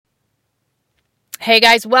Hey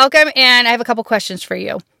guys, welcome, and I have a couple questions for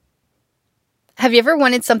you. Have you ever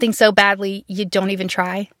wanted something so badly you don't even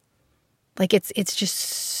try? Like it's just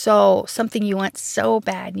so something you want so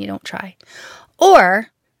bad and you don't try.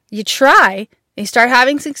 Or you try, you start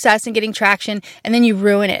having success and getting traction, and then you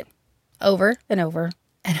ruin it over and over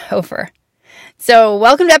and over. So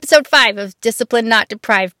welcome to episode 5 of Discipline Not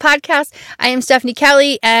Deprived podcast. I am Stephanie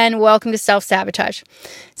Kelly, and welcome to Self-Sabotage.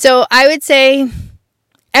 So I would say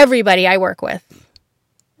everybody I work with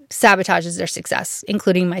sabotages their success,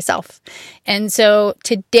 including myself. And so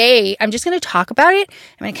today I'm just going to talk about it.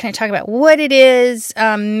 I'm going to kind of talk about what it is,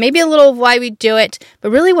 maybe a little of why we do it,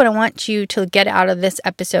 but really what I want you to get out of this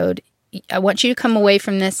episode, I want you to come away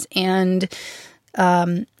from this and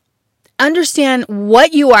understand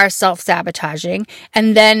what you are self-sabotaging,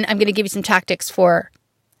 and then I'm going to give you some tactics for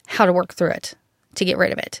how to work through it, to get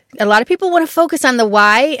rid of it. A lot of people want to focus on the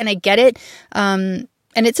why, and I get it, and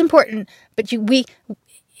it's important, but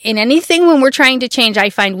in anything when we're trying to change, I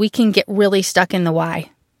find we can get really stuck in the why.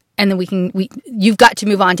 And then you've got to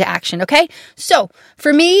move on to action. Okay. So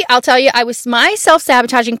for me, I'll tell you, my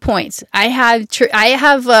self-sabotaging points. I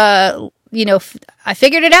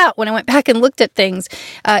figured it out when I went back and looked at things.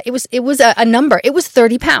 It was a number. It was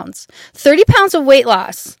 30 pounds. 30 pounds of weight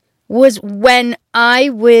loss was when I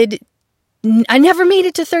never made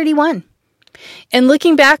it to 31. And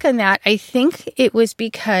looking back on that, I think it was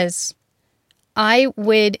because 10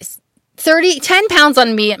 pounds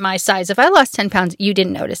on me at my size. If I lost 10 pounds, you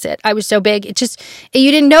didn't notice it. I was so big.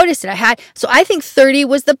 You didn't notice it. So I think 30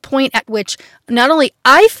 was the point at which not only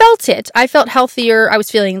I felt it, I felt healthier. I was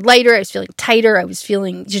feeling lighter. I was feeling tighter. I was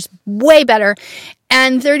feeling just way better.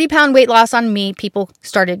 And 30-pound weight loss on me, people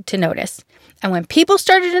started to notice. And when people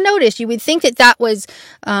started to notice, you would think that was,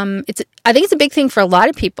 I think it's a big thing for a lot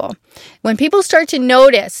of people. When people start to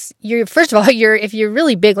notice, first of all, if you're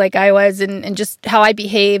really big like I was and just how I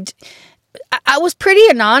behaved, I was pretty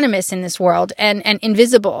anonymous in this world and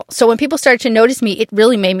invisible. So when people started to notice me, it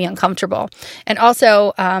really made me uncomfortable. And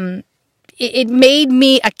also, it made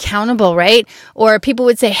me accountable, right? Or people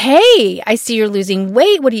would say, hey, I see you're losing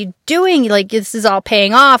weight. What are you doing? Like, this is all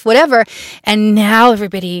paying off, whatever. And now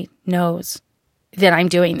everybody knows that I'm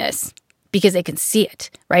doing this because they can see it,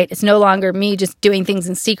 right? It's no longer me just doing things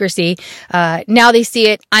in secrecy. Now they see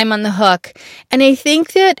it. I'm on the hook. And I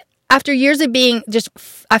think that after years of being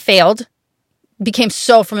I failed, became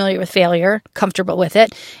so familiar with failure, comfortable with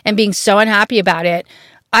it, and being so unhappy about it,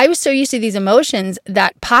 I was so used to these emotions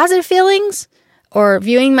that positive feelings or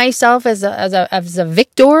viewing myself as a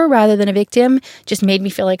victor rather than a victim just made me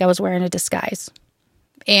feel like I was wearing a disguise.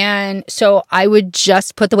 And so I would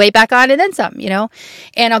just put the weight back on and then some,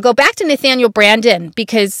 And I'll go back to Nathaniel Branden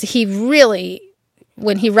because he really,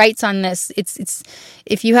 when he writes on this, it's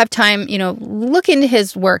if you have time, look into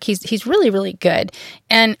his work. He's really, really good.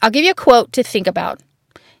 And I'll give you a quote to think about.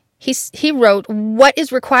 He wrote, "What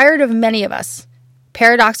is required of many of us,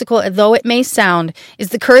 paradoxical though it may sound, is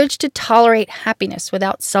the courage to tolerate happiness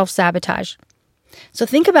without self-sabotage." So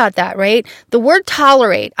think about that, right? The word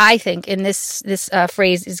tolerate, I think, in this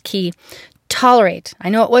phrase is key. Tolerate. I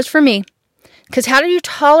know it was for me. Because how do you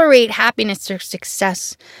tolerate happiness or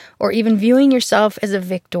success or even viewing yourself as a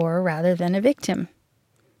victor rather than a victim?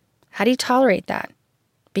 How do you tolerate that?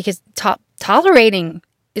 Because tolerating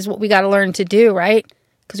is what we got to learn to do, right?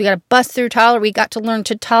 Because we got to bust through we got to learn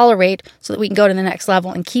to tolerate so that we can go to the next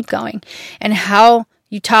level and keep going. And how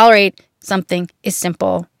you tolerate something is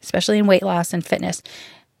simple, especially in weight loss and fitness.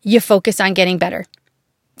 You focus on getting better.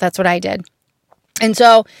 That's what I did. And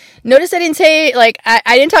so notice I didn't say, I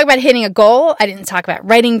didn't talk about hitting a goal. I didn't talk about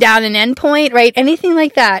writing down an endpoint, right? Anything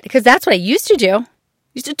like that, because that's what I used to do. I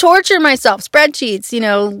used to torture myself, spreadsheets,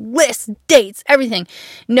 lists, dates, everything.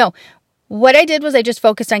 No, what I did was I just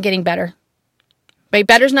focused on getting better. Right?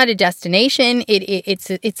 Better's not a destination.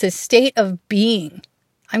 It's a state of being.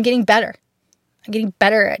 I'm getting better. I'm getting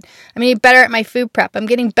better at my food prep. I'm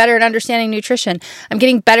getting better at understanding nutrition. I'm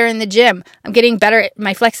getting better in the gym. I'm getting better at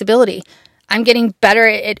my flexibility. I'm getting better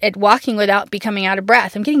at walking without becoming out of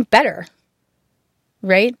breath. I'm getting better,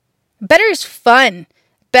 right? Better is fun.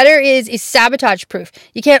 Better is sabotage proof.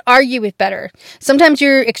 You can't argue with better. Sometimes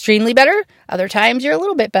you're extremely better. Other times you're a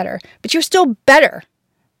little bit better, but you're still better.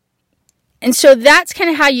 And so that's kind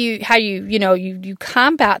of how you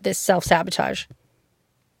combat this self-sabotage.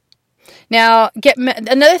 Now,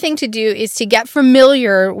 another thing to do is to get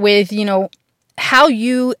familiar with, how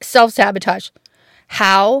you self-sabotage.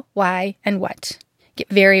 How, why, and what. Get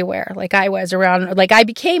very aware, like I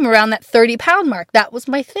became around that 30-pound mark. That was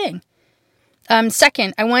my thing.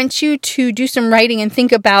 Second, I want you to do some writing and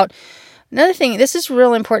think about another thing. This is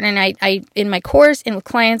real important, and I in my course and with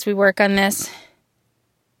clients, we work on this.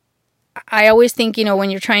 I always think, when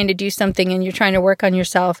you're trying to do something and you're trying to work on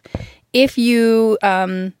yourself, if you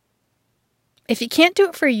can't do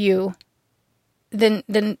it for you, then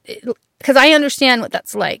because I understand what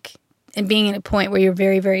that's like, and being at a point where you're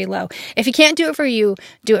very, very low. If you can't do it for you,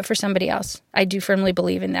 do it for somebody else. I do firmly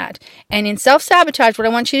believe in that. And in self-sabotage, what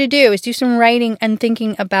I want you to do is do some writing and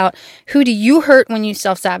thinking about, who do you hurt when you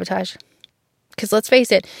self-sabotage? Because let's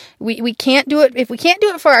face it, we can't do it. If we can't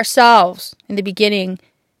do it for ourselves in the beginning,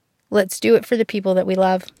 let's do it for the people that we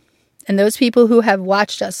love. And those people who have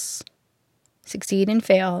watched us succeed and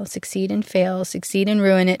fail, succeed and fail, succeed and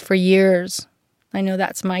ruin it for years. I know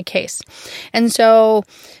that's my case. And so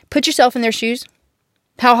put yourself in their shoes.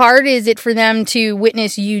 How hard is it for them to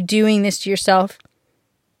witness you doing this to yourself?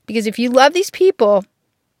 Because if you love these people,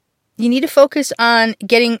 you need to focus on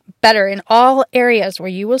getting better in all areas where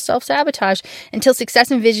you will self-sabotage until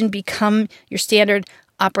success and vision become your standard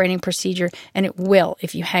operating procedure. And it will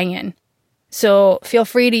if you hang in. So feel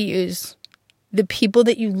free to use the people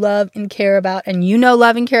that you love and care about, and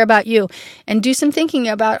love and care about you, and do some thinking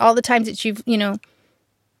about all the times that you've,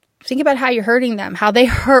 think about how you're hurting them, how they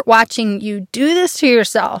hurt watching you do this to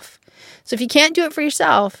yourself. So if you can't do it for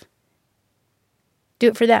yourself, do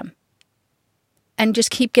it for them. And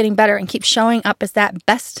just keep getting better and keep showing up as that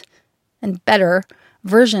best and better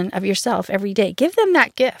version of yourself every day. Give them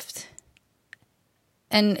that gift.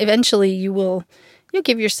 And eventually you'll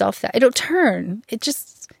give yourself that. It'll turn. It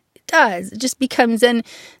does. It just becomes, and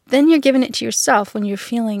then you're giving it to yourself when you're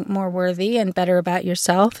feeling more worthy and better about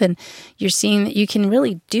yourself, and you're seeing that you can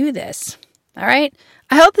really do this. All right.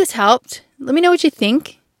 I hope this helped. Let me know what you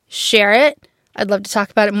think. Share it. I'd love to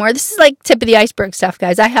talk about it more. This is like tip of the iceberg stuff,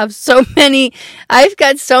 guys. I've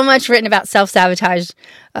got so much written about self-sabotage,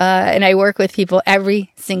 and I work with people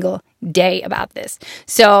every single day about this.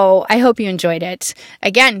 So I hope you enjoyed it.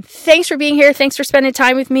 Again, thanks for being here. Thanks for spending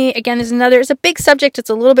time with me. Again, it's a big subject. It's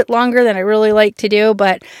a little bit longer than I really like to do,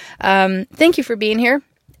 but thank you for being here.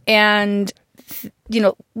 And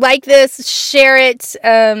like this, share it,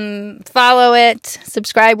 follow it,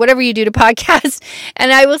 subscribe, whatever you do to podcasts,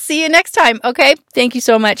 and I will see you next time. Okay. Thank you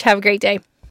so much. Have a great day.